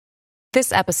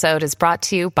This episode is brought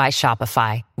to you by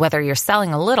Shopify. Whether you're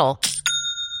selling a little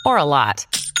or a lot,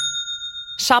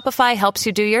 Shopify helps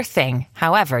you do your thing,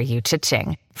 however you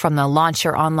cha-ching. From the launch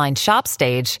your online shop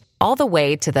stage, all the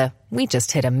way to the we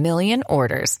just hit 1 million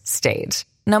orders stage.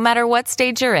 No matter what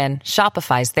stage you're in,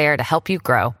 Shopify's there to help you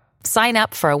grow. Sign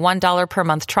up for a $1 per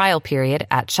month trial period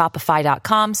at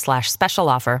shopify.com/special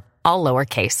offer, all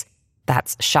lowercase.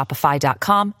 That's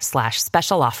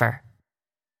shopify.com/special offer.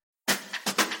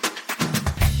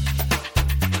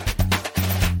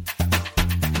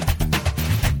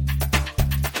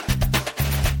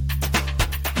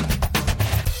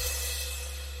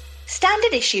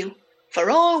 Standard issue for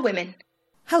all women.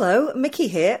 Hello, Mickey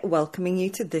here, welcoming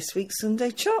you to this week's Sunday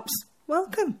Chops.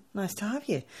 Welcome, nice to have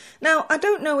you. Now, I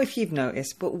don't know if you've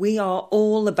noticed, but we are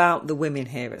all about the women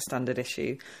here at Standard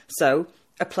Issue. So,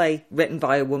 a play written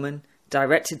by a woman,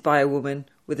 directed by a woman,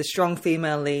 with a strong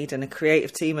female lead and a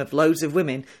creative team of loads of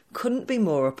women couldn't be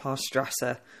more up our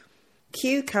Strasser.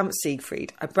 Cue Camp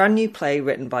Siegfried, a brand new play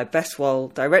written by Bess Wohl,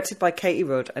 directed by Katie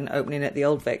Rudd and opening at the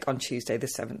Old Vic on Tuesday the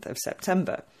 7th of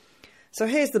September. So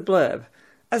here's the blurb.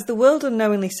 As the world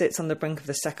unknowingly sits on the brink of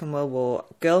the Second World War,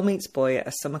 girl meets boy at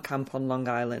a summer camp on Long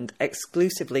Island,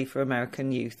 exclusively for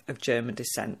American youth of German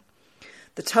descent.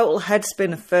 The total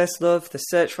headspin of first love, the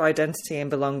search for identity and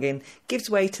belonging, gives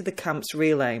way to the camp's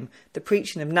real aim, the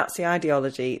preaching of Nazi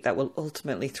ideology that will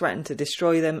ultimately threaten to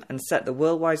destroy them and set the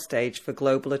worldwide stage for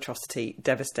global atrocity,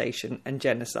 devastation and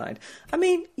genocide. I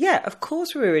mean, yeah, of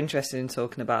course we were interested in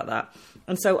talking about that.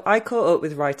 And so I caught up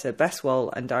with writer Bess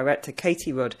Wohl and director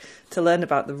Katie Rudd to learn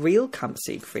about the real Camp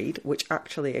Siegfried, which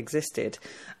actually existed,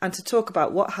 and to talk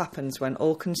about what happens when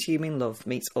all-consuming love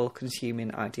meets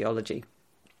all-consuming ideology.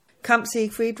 Camp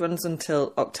Siegfried runs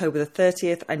until October the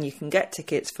 30th and you can get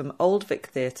tickets from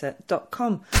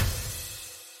oldvictheatre.com.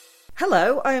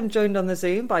 Hello, I am joined on the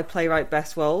Zoom by playwright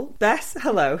Bess Wohl. Bess,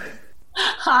 hello.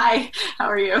 Hi, how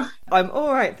are you? I'm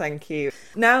all right, thank you.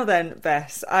 Now then,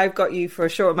 Bess, I've got you for a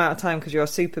short amount of time because you're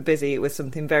super busy with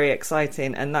something very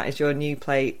exciting, and that is your new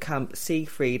play, Camp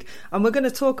Siegfried. And we're going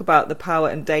to talk about the power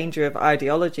and danger of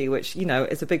ideology, which, you know,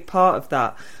 is a big part of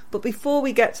that. But before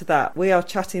we get to that, we are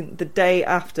chatting the day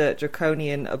after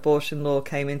draconian abortion law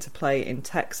came into play in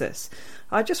Texas.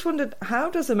 I just wondered, how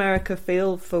does America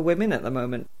feel for women at the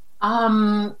moment?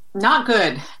 Not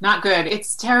good.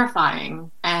 It's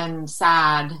terrifying and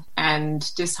sad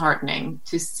and disheartening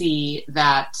to see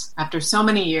that after so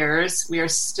many years, we are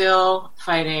still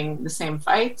fighting the same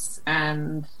fights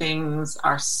and things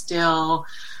are still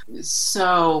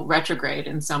so retrograde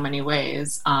in so many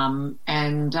ways.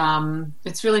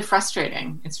 It's really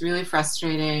frustrating.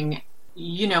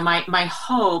 You know, my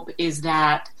hope is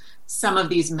that some of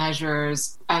these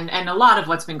measures and a lot of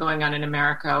what's been going on in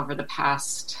America over the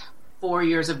past 4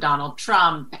 years of Donald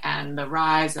Trump and the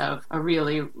rise of a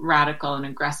really radical and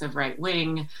aggressive right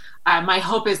wing, my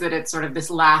hope is that it's sort of this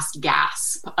last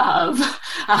gasp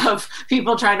of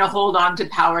people trying to hold on to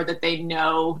power that they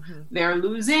know they're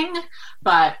losing.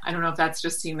 But I don't know if that's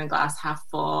just seeing the glass half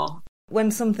full. When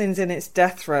something's in its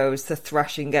death throes, the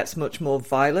thrashing gets much more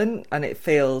violent, and it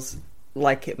feels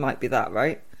like it might be that,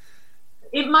 right?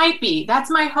 It might be. That's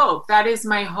my hope. That is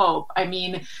my hope. I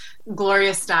mean,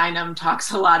 Gloria Steinem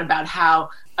talks a lot about how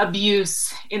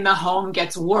abuse in the home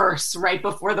gets worse right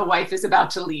before the wife is about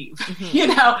to leave, you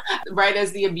know, right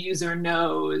as the abuser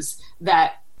knows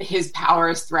that his power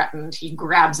is threatened, he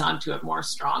grabs onto it more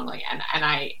strongly. And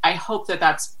I hope that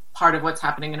that's part of what's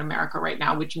happening in America right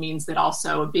now, which means that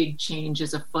also a big change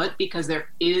is afoot because there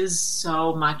is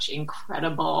so much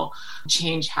incredible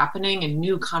change happening and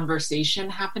new conversation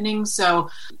happening. So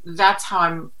that's how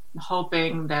I'm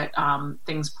hoping that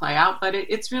things play out. But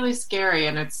it's really scary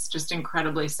and it's just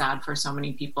incredibly sad for so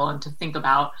many people. And to think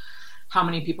about how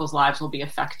many people's lives will be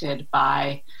affected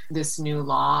by this new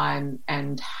law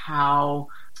and how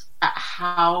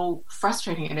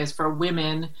frustrating it is for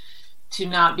women to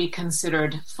not be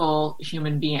considered full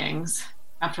human beings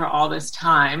after all this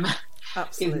time.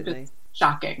 Absolutely. Is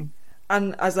shocking.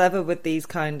 And as ever with these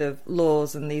kind of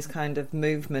laws and these kind of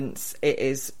movements, it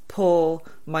is poor,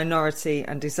 minority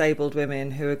and disabled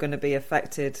women who are going to be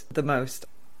affected the most.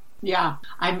 Yeah.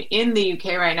 I'm in the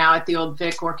UK right now at the Old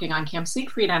Vic working on Camp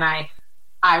Siegfried, and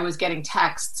I was getting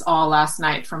texts all last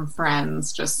night from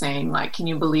friends just saying, like, can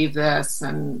you believe this?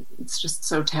 And it's just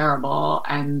so terrible.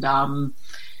 And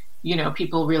you know,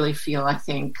 people really feel, I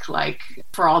think, like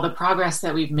for all the progress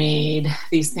that we've made,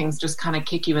 these things just kind of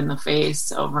kick you in the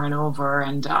face over and over.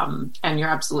 And you're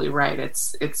absolutely right.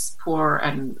 It's poor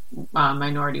and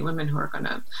minority women who are going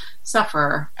to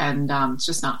suffer, and it's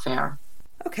just not fair.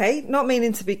 Okay, not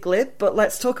meaning to be glib, but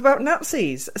let's talk about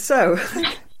Nazis. So,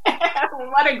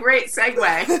 What a great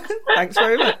segue. Thanks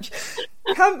very much.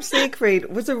 Camp Siegfried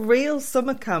was a real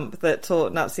summer camp that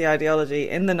taught Nazi ideology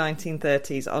in the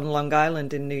 1930s on Long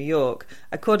Island in New York.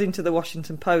 According to the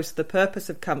Washington Post, the purpose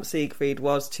of Camp Siegfried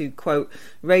was to, quote,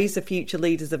 raise the future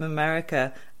leaders of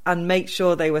America and make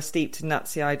sure they were steeped in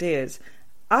Nazi ideas.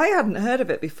 I hadn't heard of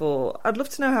it before. I'd love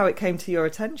to know how it came to your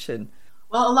attention.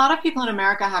 Well, a lot of people in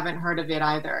America haven't heard of it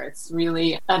either. It's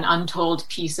really an untold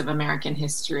piece of American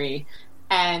history.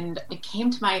 And it came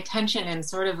to my attention in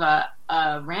sort of a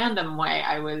random way.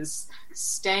 I was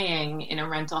staying in a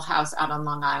rental house out on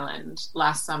Long Island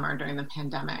last summer during the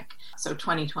pandemic, so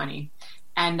 2020.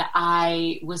 And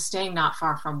I was staying not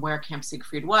far from where Camp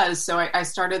Siegfried was. So I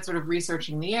started sort of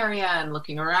researching the area and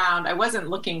looking around. I wasn't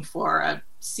looking for a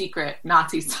secret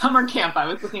Nazi summer camp. I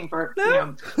was looking for,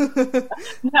 no.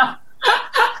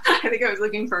 I think I was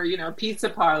looking for, pizza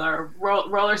parlor,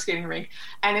 roller skating rink.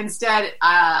 And instead,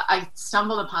 I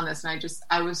stumbled upon this and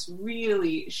I was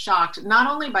really shocked, not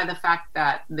only by the fact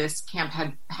that this camp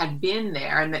had been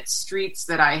there and that streets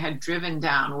that I had driven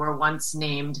down were once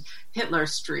named Hitler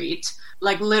Street.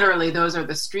 Like literally those are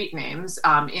the street names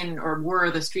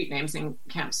were the street names in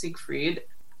Camp Siegfried.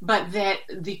 But that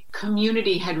the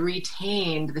community had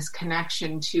retained this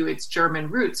connection to its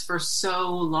German roots for so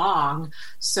long,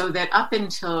 so that up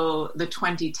until the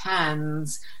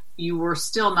 2010s, you were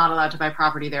still not allowed to buy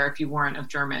property there if you weren't of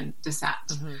German descent.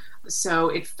 Mm-hmm. So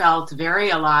it felt very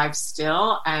alive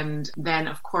still. And then,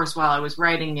 of course, while I was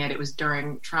writing it, it was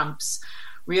during Trump's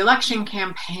re-election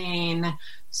campaign.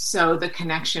 So the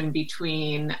connection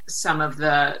between some of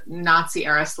the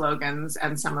Nazi-era slogans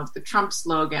and some of the Trump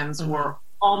slogans mm-hmm. were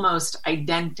almost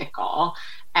identical,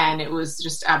 and it was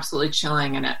just absolutely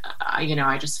chilling. And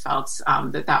I just felt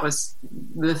that was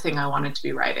the thing I wanted to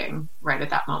be writing right at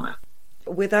that moment.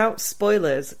 Without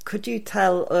spoilers, could you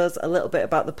tell us a little bit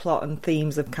about the plot and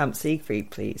themes of Camp Siegfried,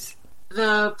 please?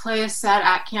 The play is set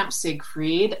at Camp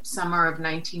Siegfried, summer of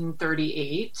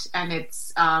 1938, and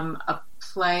it's a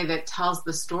play that tells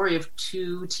the story of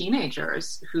two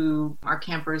teenagers who are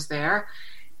campers there,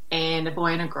 and a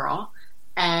boy and a girl.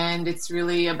 And it's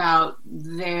really about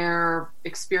their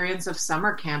experience of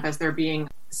summer camp as they're being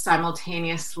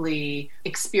simultaneously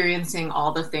experiencing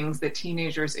all the things that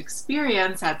teenagers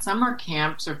experience at summer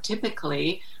camps or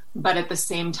typically, but at the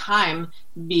same time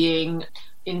being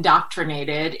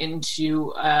indoctrinated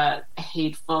into a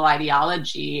hateful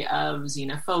ideology of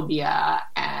xenophobia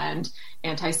and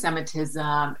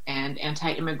anti-Semitism and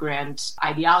anti-immigrant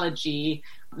ideology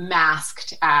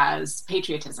masked as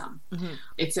patriotism. Mm-hmm.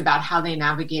 It's about how they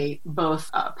navigate both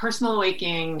a personal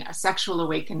awakening, a sexual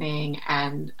awakening,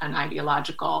 and an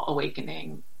ideological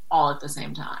awakening all at the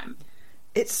same time.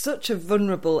 It's such a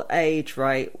vulnerable age,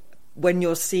 right? When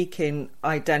you're seeking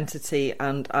identity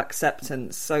and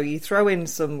acceptance. So you throw in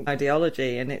some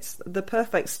ideology and it's the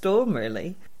perfect storm,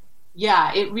 really.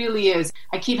 Yeah, it really is.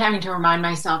 I keep having to remind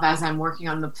myself as I'm working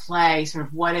on the play sort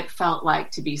of what it felt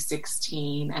like to be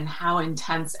 16 and how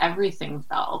intense everything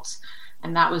felt.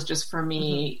 And that was just for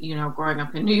me, mm-hmm. Growing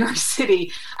up in New York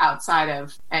City outside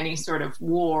of any sort of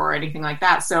war or anything like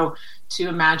that. So to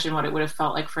imagine what it would have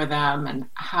felt like for them and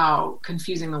how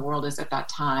confusing the world is at that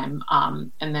time,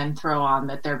 and then throw on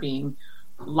that they're being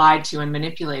lied to and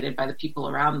manipulated by the people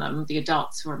around them, the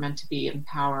adults who are meant to be in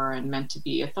power and meant to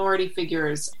be authority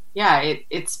figures. Yeah,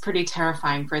 it's pretty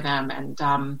terrifying for them.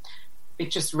 And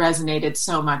it just resonated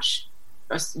so much,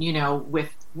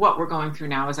 with what we're going through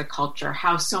now as a culture,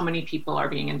 how so many people are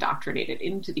being indoctrinated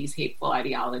into these hateful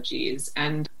ideologies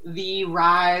and the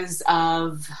rise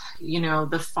of,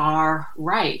 the far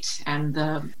right and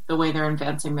the way they're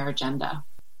advancing their agenda.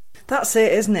 That's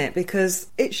it, isn't it?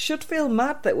 Because it should feel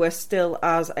mad that we're still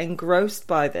as engrossed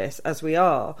by this as we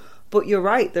are. But you're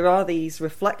right, there are these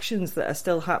reflections that are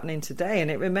still happening today, and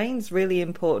it remains really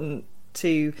important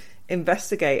to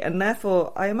investigate, and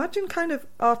therefore, I imagine, kind of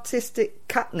artistic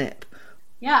catnip.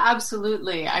 Yeah,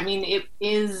 absolutely. I mean, it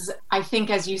is, I think,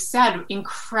 as you said,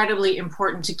 incredibly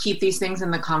important to keep these things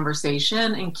in the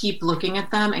conversation and keep looking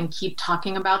at them and keep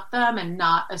talking about them and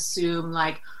not assume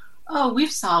like, oh,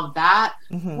 we've solved that.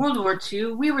 Mm-hmm. World War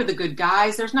II, we were the good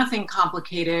guys. There's nothing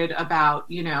complicated about,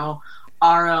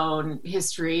 our own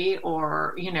history,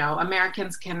 or,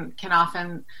 Americans can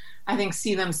often, I think,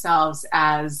 see themselves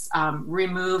as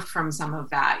removed from some of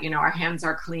that. Our hands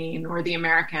are clean, we're the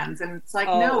Americans. And it's like,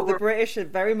 no. The British are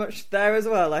very much there as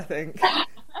well, I think.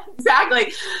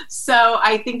 Exactly. So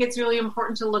I think it's really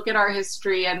important to look at our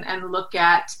history and look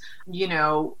at,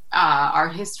 our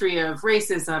history of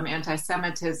racism,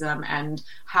 anti-Semitism, and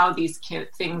how these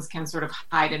things can sort of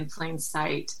hide in plain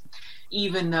sight,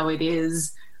 even though it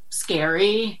is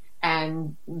scary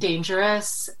and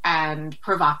dangerous and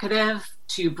provocative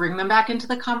to bring them back into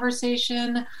the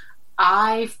conversation,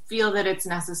 I feel that it's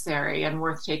necessary and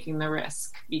worth taking the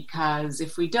risk, because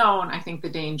if we don't, I think the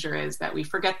danger is that we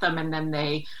forget them and then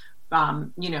they,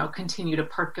 continue to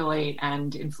percolate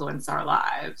and influence our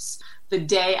lives. The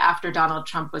day after Donald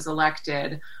Trump was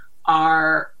elected,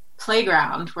 our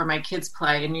playground where my kids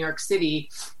play in New York City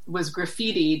was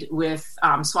graffitied with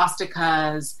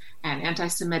swastikas and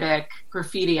anti-Semitic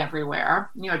graffiti everywhere,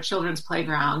 children's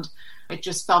playground. It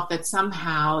just felt that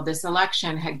somehow this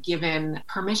election had given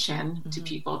permission to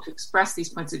people to express these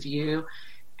points of view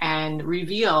and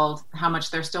revealed how much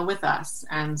they're still with us.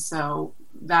 And so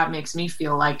that makes me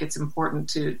feel like it's important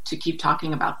to keep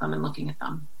talking about them and looking at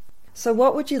them. So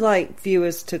what would you like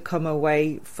viewers to come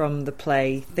away from the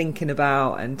play thinking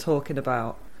about and talking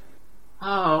about?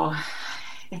 Oh,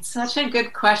 it's such a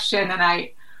good question. And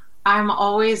I'm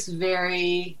always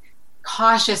very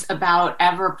cautious about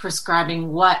ever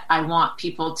prescribing what I want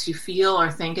people to feel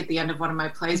or think at the end of one of my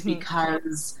plays,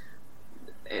 because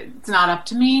it's not up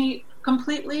to me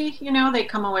completely. They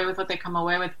come away with what they come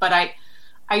away with. But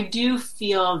I do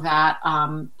feel that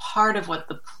part of what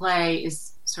the play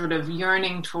is sort of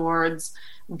yearning towards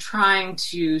and trying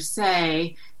to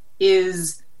say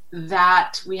is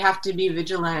that we have to be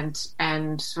vigilant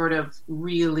and sort of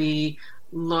really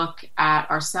look at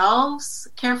ourselves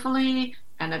carefully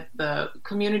and at the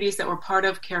communities that we're part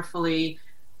of carefully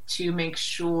to make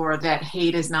sure that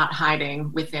hate is not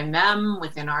hiding within them,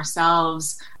 within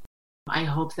ourselves. I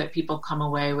hope that people come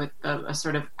away with a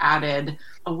sort of added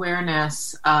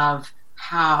awareness of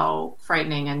how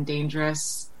frightening and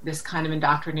dangerous this kind of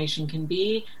indoctrination can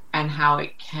be and how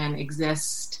it can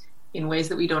exist in ways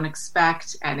that we don't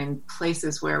expect and in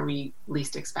places where we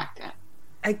least expect it.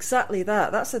 Exactly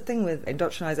that. That's the thing with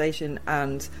indoctrination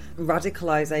and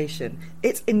radicalization.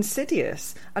 It's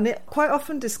insidious and it quite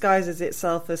often disguises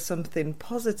itself as something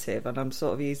positive. And I'm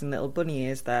sort of using little bunny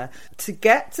ears there to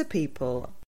get to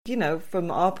people.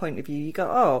 From our point of view, you go,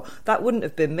 oh, that wouldn't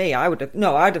have been me.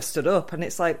 I'd have stood up. And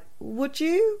it's like, would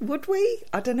you? Would we?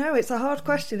 I don't know. It's a hard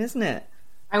question, isn't it?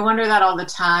 I wonder that all the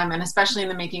time. And especially in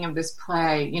the making of this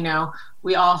play,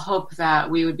 we all hope that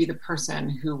we would be the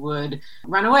person who would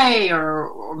run away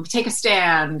or take a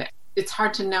stand. It's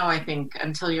hard to know, I think,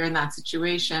 until you're in that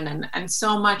situation. And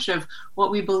so much of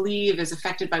what we believe is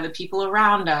affected by the people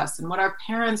around us and what our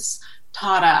parents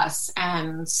taught us.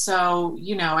 And so,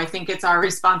 I think it's our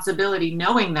responsibility,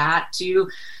 knowing that, to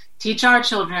teach our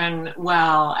children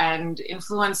well and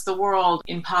influence the world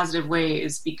in positive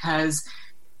ways, because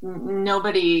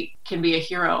nobody can be a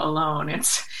hero alone.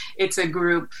 It's a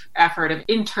group effort of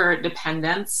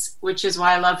interdependence, which is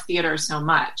why I love theater so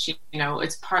much.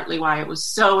 It's partly why it was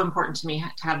so important to me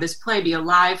to have this play be a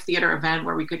live theater event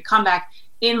where we could come back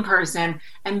in person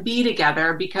and be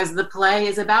together, because the play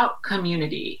is about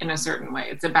community in a certain way.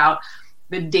 It's about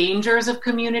the dangers of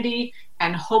community,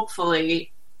 and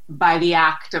hopefully by the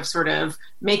act of sort of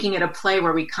making it a play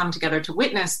where we come together to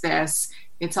witness this,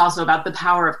 it's also about the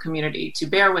power of community to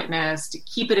bear witness, to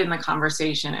keep it in the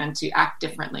conversation, and to act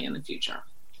differently in the future.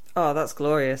 Oh, that's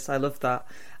glorious. I love that.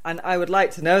 And I would like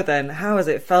to know then, how has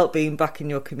it felt being back in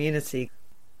your community?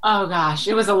 Oh gosh,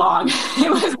 it was a long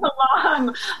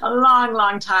time.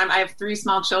 I have 3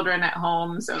 small children at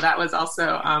home, so that was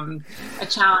also a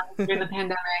challenge during the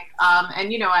pandemic.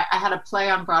 I had a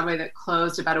play on Broadway that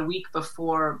closed about a week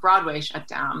before Broadway shut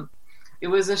down. It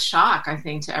was a shock, I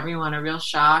think, to everyone, a real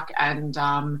shock. And,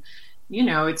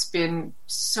 it's been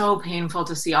so painful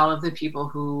to see all of the people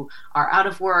who are out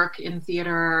of work in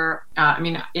theater,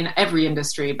 in every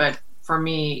industry, but for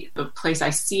me, the place I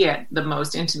see it the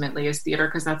most intimately is theater,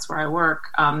 because that's where I work.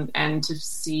 And to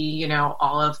see,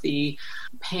 all of the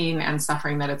pain and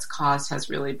suffering that it's caused has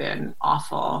really been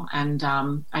awful. And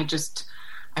I'm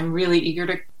really eager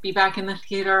to be back in the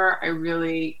theater. I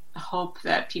really hope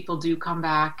that people do come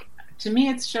back. To me,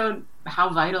 it's showed how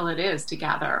vital it is to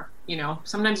gather.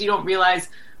 Sometimes you don't realize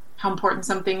how important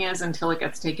something is until it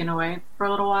gets taken away for a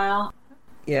little while.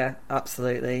 Yeah,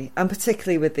 absolutely. And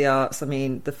particularly with the arts,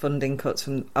 the funding cuts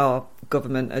from our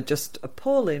government are just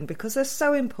appalling, because they're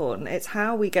so important. It's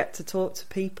how we get to talk to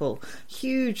people,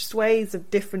 huge swathes of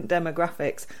different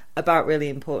demographics, about really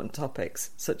important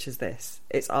topics such as this.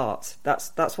 It's art.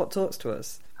 That's what talks to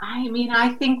us.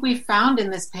 I think we found in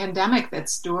this pandemic that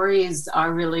stories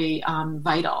are really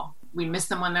vital. We miss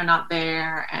them when they're not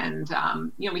there, and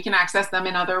we can access them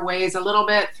in other ways a little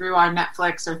bit through our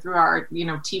Netflix or through our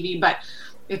TV, but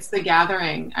it's the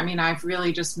gathering. I've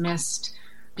really just missed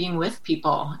being with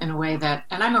people in a way that,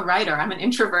 and I'm a writer, I'm an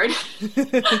introvert.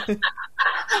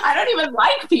 I don't even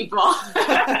like people.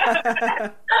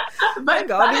 My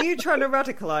God, are you trying to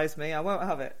radicalize me? I won't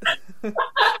have it.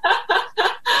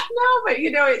 No, but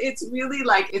it's really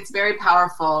like, it's very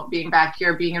powerful being back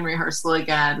here, being in rehearsal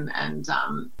again, and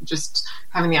just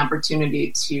having the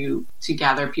opportunity to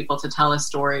gather people to tell a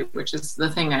story, which is the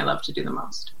thing I love to do the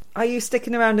most. Are you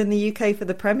sticking around in the UK for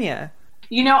the premiere?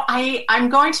 I'm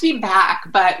going to be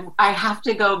back, but I have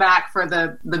to go back for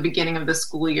the beginning of the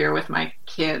school year with my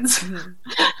kids,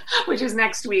 which is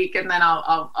next week. And then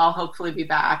I'll hopefully be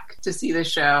back to see the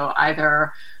show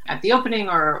either at the opening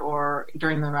or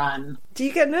during the run. Do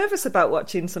you get nervous about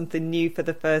watching something new for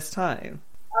the first time?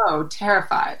 Oh,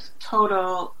 terrified.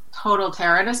 Total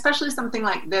terror. And especially something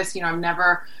like this,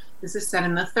 this is set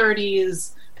in the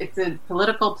 30s. It's a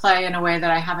political play in a way that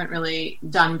I haven't really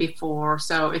done before.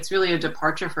 So it's really a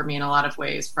departure for me in a lot of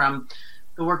ways from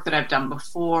the work that I've done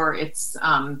before. It's,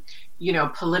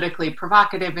 politically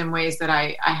provocative in ways that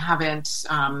I haven't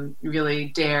really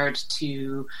dared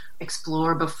to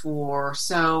explore before.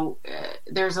 So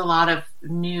there's a lot of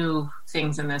new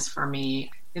things in this for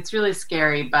me. It's really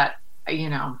scary, but,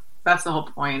 that's the whole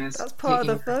point. That's part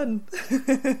of the fun.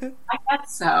 I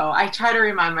guess so. I try to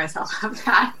remind myself of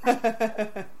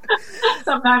that.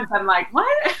 Sometimes I'm like, what?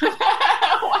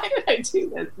 Why did I do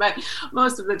this? But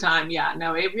most of the time,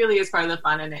 it really is part of the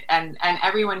fun. And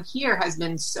everyone here has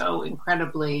been so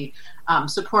incredibly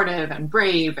supportive and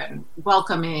brave and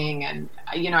welcoming. And,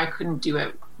 I couldn't do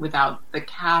it without the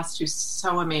cast, who's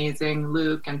so amazing,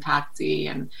 Luke and Patsy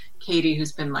and Katie,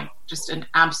 who's been like just an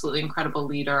absolutely incredible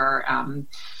leader.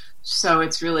 So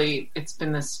it's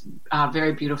been this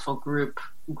very beautiful group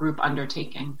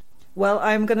undertaking. Well,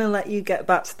 I'm going to let you get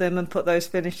back to them and put those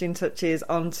finishing touches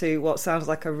onto what sounds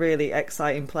like a really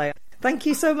exciting play. Thank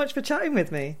you so much for chatting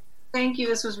with me. Thank you.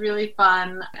 This was really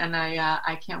fun, and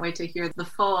I can't wait to hear the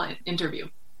full interview.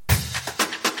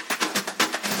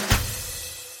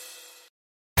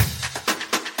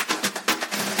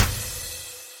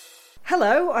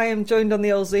 Hello, I am joined on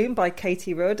the old Zoom by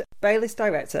Katie Rudd, Baylis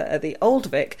Director at the Old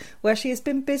Vic, where she has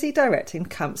been busy directing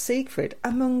Camp Siegfried,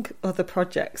 among other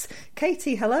projects.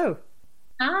 Katie, hello.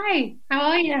 Hi, how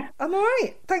are you? I'm all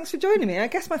right. Thanks for joining me. I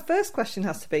guess my first question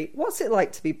has to be, what's it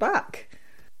like to be back?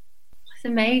 It's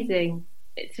amazing.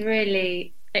 It's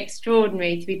really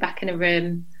extraordinary to be back in a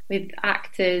room with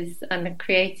actors and a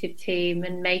creative team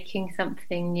and making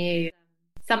something new.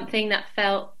 Something that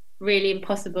felt really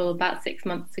impossible about 6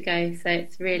 months ago, so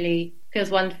it's really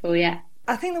feels wonderful.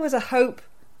 I think there was a hope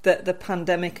that the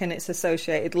pandemic and its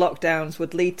associated lockdowns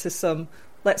would lead to some,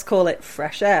 let's call it,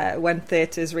 fresh air when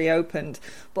theatres reopened,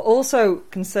 but also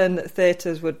concerned that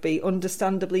theatres would be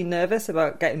understandably nervous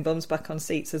about getting bums back on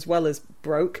seats as well as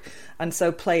broke, and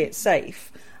so play it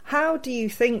safe. How do you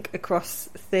think across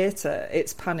theatre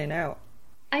it's panning out?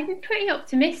 I've been pretty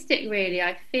optimistic, really.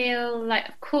 I feel like,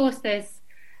 of course, there's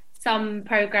some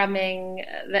programming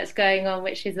that's going on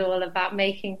which is all about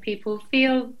making people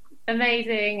feel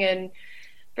amazing and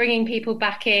bringing people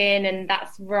back in, and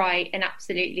that's right and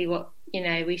absolutely what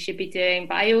we should be doing.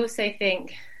 But I also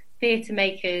think theatre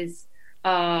makers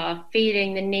are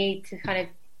feeling the need to kind of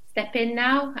step in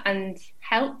now and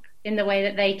help in the way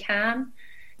that they can.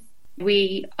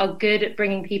 We are good at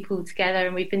bringing people together,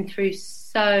 and we've been through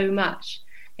so much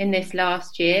in this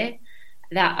last year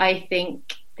that I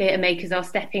think theatre makers are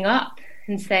stepping up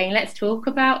and saying, let's talk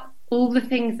about all the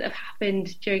things that have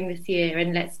happened during this year,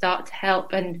 and let's start to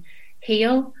help and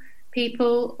heal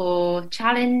people or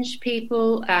challenge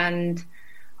people. And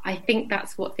I think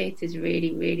that's what theatre is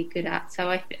really, really good at.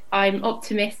 So I'm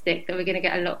optimistic that we're going to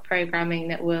get a lot of programming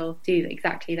that will do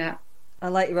exactly that. I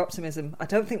like your optimism. I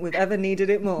don't think we've ever needed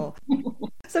it more.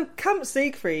 So Camp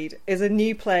Siegfried is a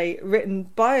new play written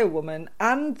by a woman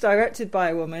and directed by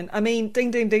a woman. I mean,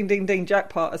 ding, ding, ding, ding, ding,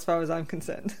 jackpot as far as I'm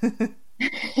concerned.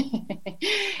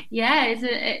 Yeah,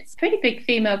 it's a pretty big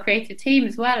female creative team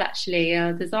as well, actually.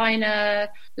 Designer,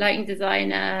 lighting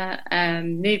designer,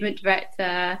 movement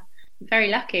director. Very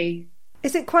lucky.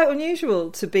 Is it quite unusual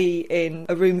to be in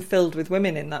a room filled with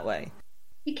women in that way?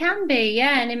 You can be,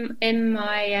 yeah. And in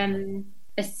my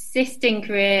assisting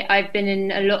career, I've been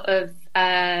in a lot of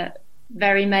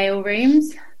very male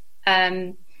rooms.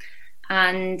 But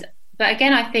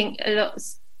again, I think a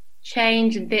lot's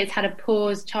changed, and theatre's had a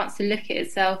chance to look at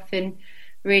itself and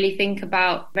really think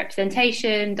about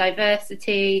representation,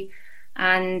 diversity,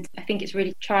 and I think it's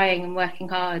really trying and working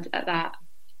hard at that.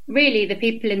 Really, the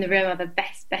people in the room are the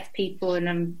best people, and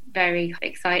I'm very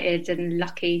excited and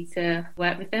lucky to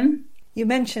work with them. You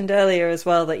mentioned earlier as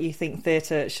well that you think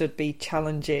theatre should be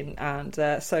challenging, and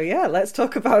let's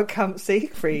talk about Camp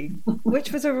Siegfried,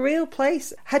 which was a real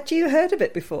place. Had you heard of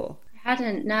it before? I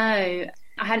hadn't, no.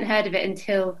 I hadn't heard of it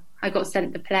until I got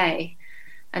sent the play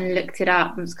and looked it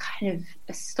up and was kind of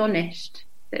astonished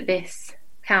that this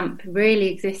camp really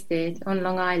existed on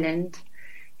Long Island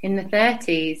in the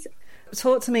 30s.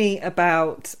 Talk to me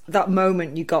about that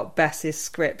moment you got Bess's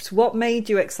script. What made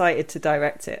you excited to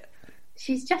direct it?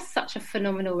 She's just such a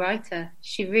phenomenal writer.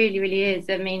 She really, really is.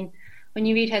 I mean, when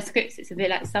you read her scripts, it's a bit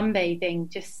like sunbathing.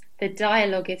 Just the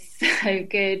dialogue is so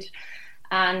good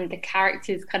and the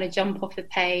characters kind of jump off the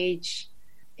page.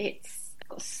 It's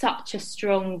got such a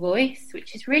strong voice,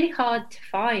 which is really hard to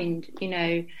find, you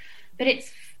know, but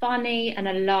it's funny and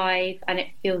alive and it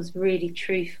feels really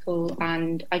truthful,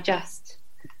 and I just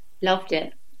loved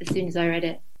it as soon as I read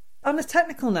it. On a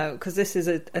technical note, because this is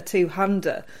a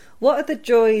two-hander, what are the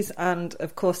joys and,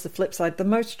 of course, the flip side, the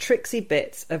most tricksy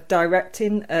bits of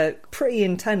directing a pretty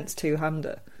intense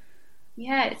two-hander?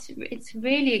 Yeah, it's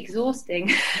really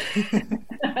exhausting.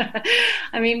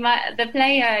 I mean, the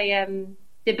play I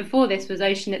did before this was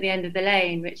Ocean at the End of the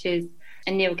Lane, which is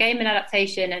a Neil Gaiman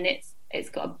adaptation, and it's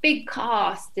got a big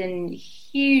cast and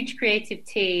huge creative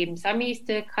teams. I'm used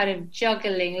to kind of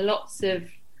juggling lots of,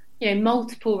 you know,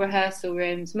 multiple rehearsal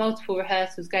rooms, multiple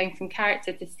rehearsals, going from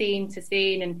character to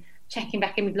scene and checking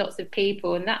back in with lots of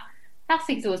people, and that's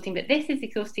exhausting. But this is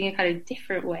exhausting in a kind of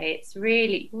different way. It's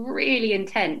really, really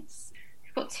intense.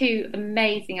 We've got two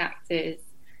amazing actors,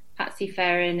 Patsy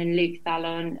Ferran and Luke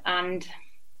Thallon, and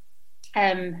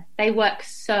they work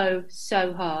so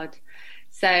hard.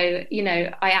 So, you know,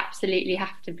 I absolutely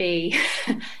have to be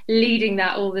leading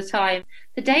that all the time.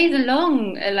 The days are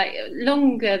long, like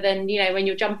longer than, you know, when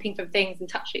you're jumping from things and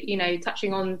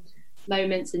touching on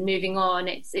moments and moving on.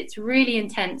 It's really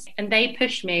intense, and they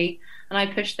push me and I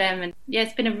push them. And yeah,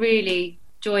 it's been a really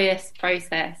joyous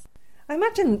process. I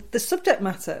imagine the subject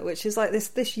matter, which is like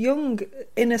this young,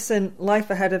 innocent, life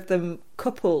ahead of them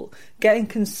couple getting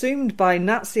consumed by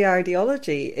Nazi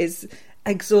ideology, is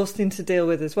exhausting to deal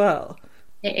with as well.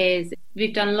 It is.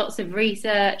 We've done lots of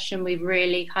research and we've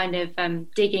really kind of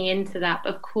digging into that.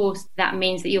 But of course, that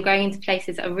means that you're going into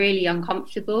places that are really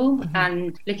uncomfortable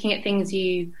and looking at things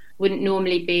you wouldn't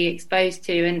normally be exposed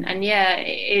to. And yeah,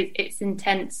 it's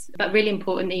intense, but really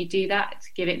important that you do that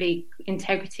to give it the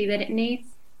integrity that it needs.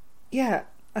 Yeah.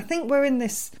 I think we're in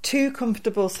this too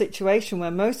comfortable situation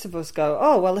where most of us go,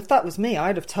 oh, well, if that was me,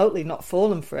 I'd have totally not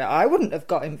fallen for it. I wouldn't have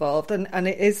got involved. And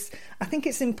it is, I think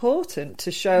it's important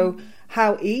to show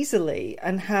how easily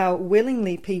and how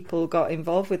willingly people got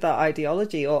involved with that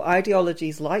ideology or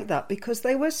ideologies like that, because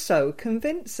they were so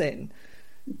convincing.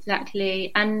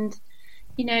 Exactly. And,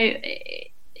 you know,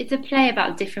 it's a play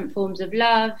about different forms of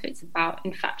love. It's about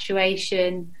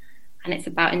infatuation and it's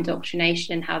about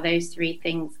indoctrination and how those three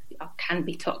things can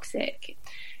be toxic.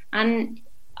 And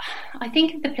I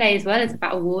think of the play as well as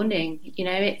about a warning. You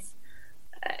know,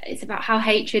 it's about how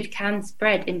hatred can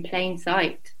spread in plain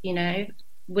sight. You know,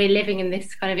 we're living in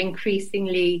this kind of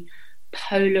increasingly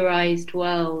polarized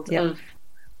world of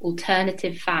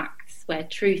alternative facts where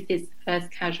truth is the first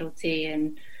casualty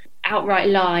and outright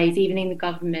lies, even in the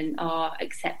government, are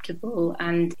acceptable.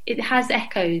 And it has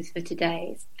echoes for today.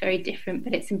 It's very different,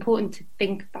 but it's important to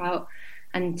think about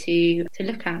and to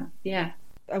look at. Yeah,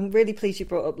 I'm really pleased you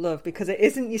brought up love, because it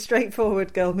isn't your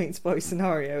straightforward girl meets boy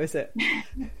scenario, is it?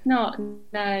 No.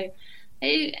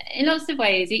 In lots of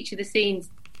ways, each of the scenes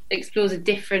explores a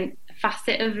different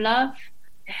facet of love.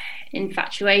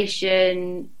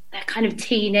 Infatuation, that kind of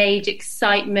teenage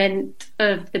excitement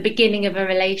of the beginning of a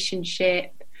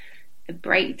relationship, the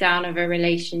breakdown of a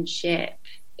relationship.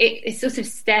 It sort of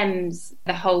stems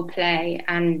the whole play,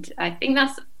 and I think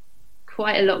that's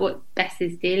quite a lot what Bess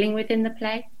is dealing with in the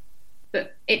play.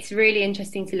 But it's really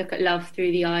interesting to look at love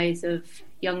through the eyes of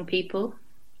young people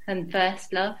and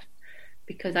first love,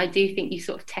 because I do think you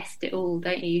sort of test it all,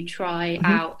 don't you? You try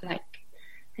out, like,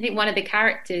 I think one of the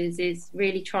characters is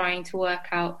really trying to work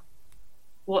out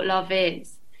what love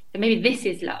is. So maybe this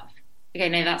is love. Okay,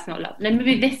 no, that's not love. No,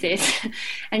 maybe this is.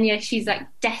 And yeah, she's like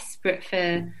desperate for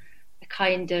a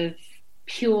kind of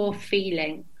pure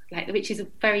feeling, like, which is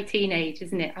very teenage,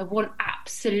 isn't it? I want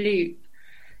absolute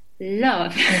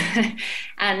love.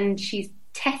 And she's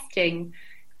testing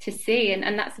to see,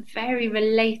 and that's a very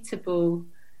relatable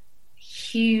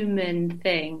human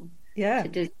thing to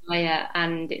desire,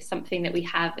 and it's something that we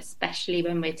have, especially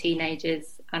when we're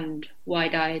teenagers and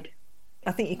wide-eyed.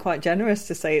 I think you're quite generous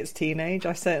to say it's teenage.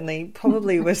 I certainly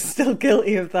probably was still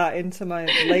guilty of that into my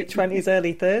late 20s,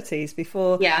 early 30s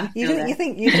before. Yeah, you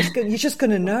think you're just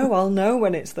going to know. I'll know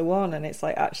when it's the one, and it's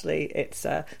like, actually it's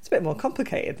a bit more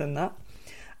complicated than that.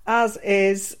 as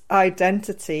is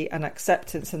identity and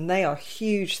acceptance, and they are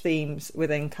huge themes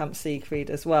within Camp Siegfried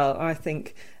as well. I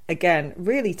think, again,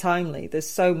 really timely. There's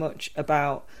so much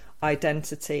about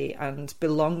identity and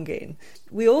belonging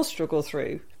we all struggle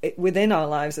through it within our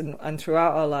lives and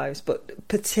throughout our lives, but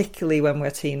particularly when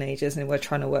we're teenagers and we're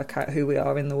trying to work out who we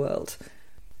are in the world.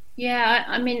 Yeah,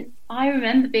 I mean, I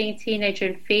remember being a teenager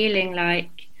and feeling like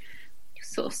you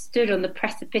sort of stood on the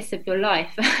precipice of your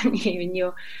life, aren't you? And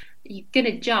you're going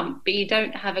to jump, but you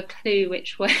don't have a clue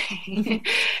which way.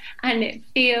 And it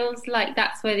feels like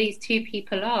that's where these two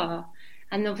people are.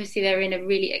 And obviously they're in a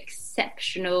really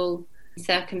exceptional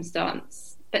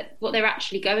circumstance, but what they're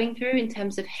actually going through in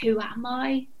terms of who am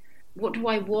I, what do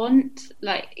I want,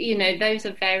 like, you know, those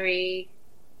are very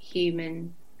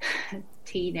human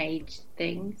teenage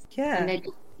things. Yeah, and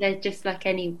they're just like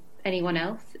anyone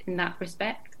else in that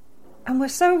respect. And we're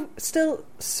still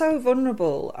so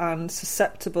vulnerable and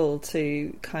susceptible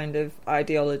to kind of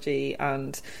ideology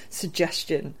and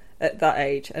suggestion at that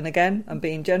age. And again, I'm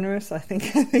being generous. I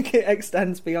think it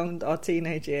extends beyond our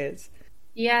teenage years.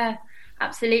 Yeah,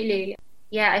 absolutely.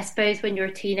 Yeah, I suppose when you're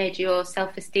a teenager, your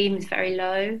self-esteem is very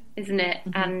low, isn't it?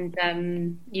 Mm-hmm.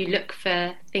 And you look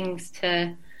for things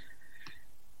to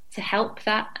help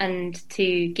that and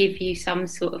to give you some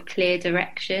sort of clear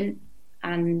direction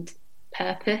and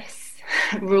purpose,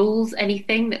 rules,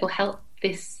 anything that will help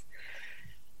this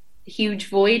huge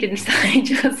void inside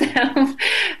yourself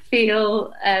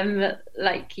feel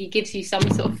like it gives you some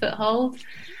sort of foothold.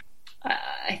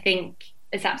 I think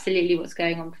it's absolutely what's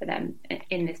going on for them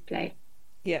in this play.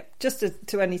 Yeah, just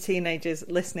to any teenagers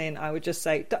listening, I would just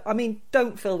say, I mean,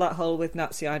 don't fill that hole with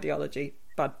Nazi ideology.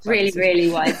 Bad practices. Really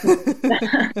wise.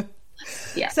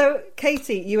 Yeah. So,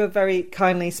 Katie, you have very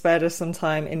kindly spared us some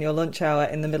time in your lunch hour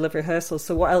in the middle of rehearsal.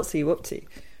 So what else are you up to?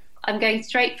 I'm going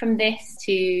straight from this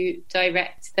to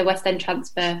direct the West End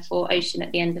transfer for Ocean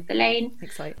at the End of the Lane.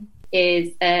 Exciting.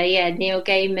 Is Neil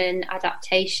Gaiman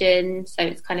adaptation, so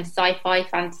it's kind of sci-fi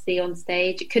fantasy on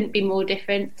stage. It couldn't be more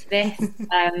different to this,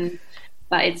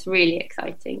 but it's really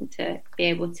exciting to be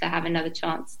able to have another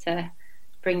chance to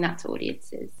bring that to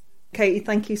audiences. Katie,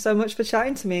 thank you so much for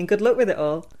chatting to me, and good luck with it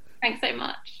all. Thanks so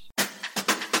much.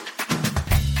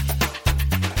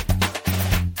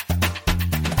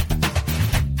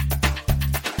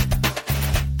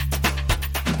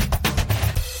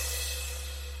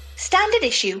 Standard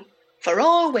issue for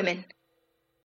all women.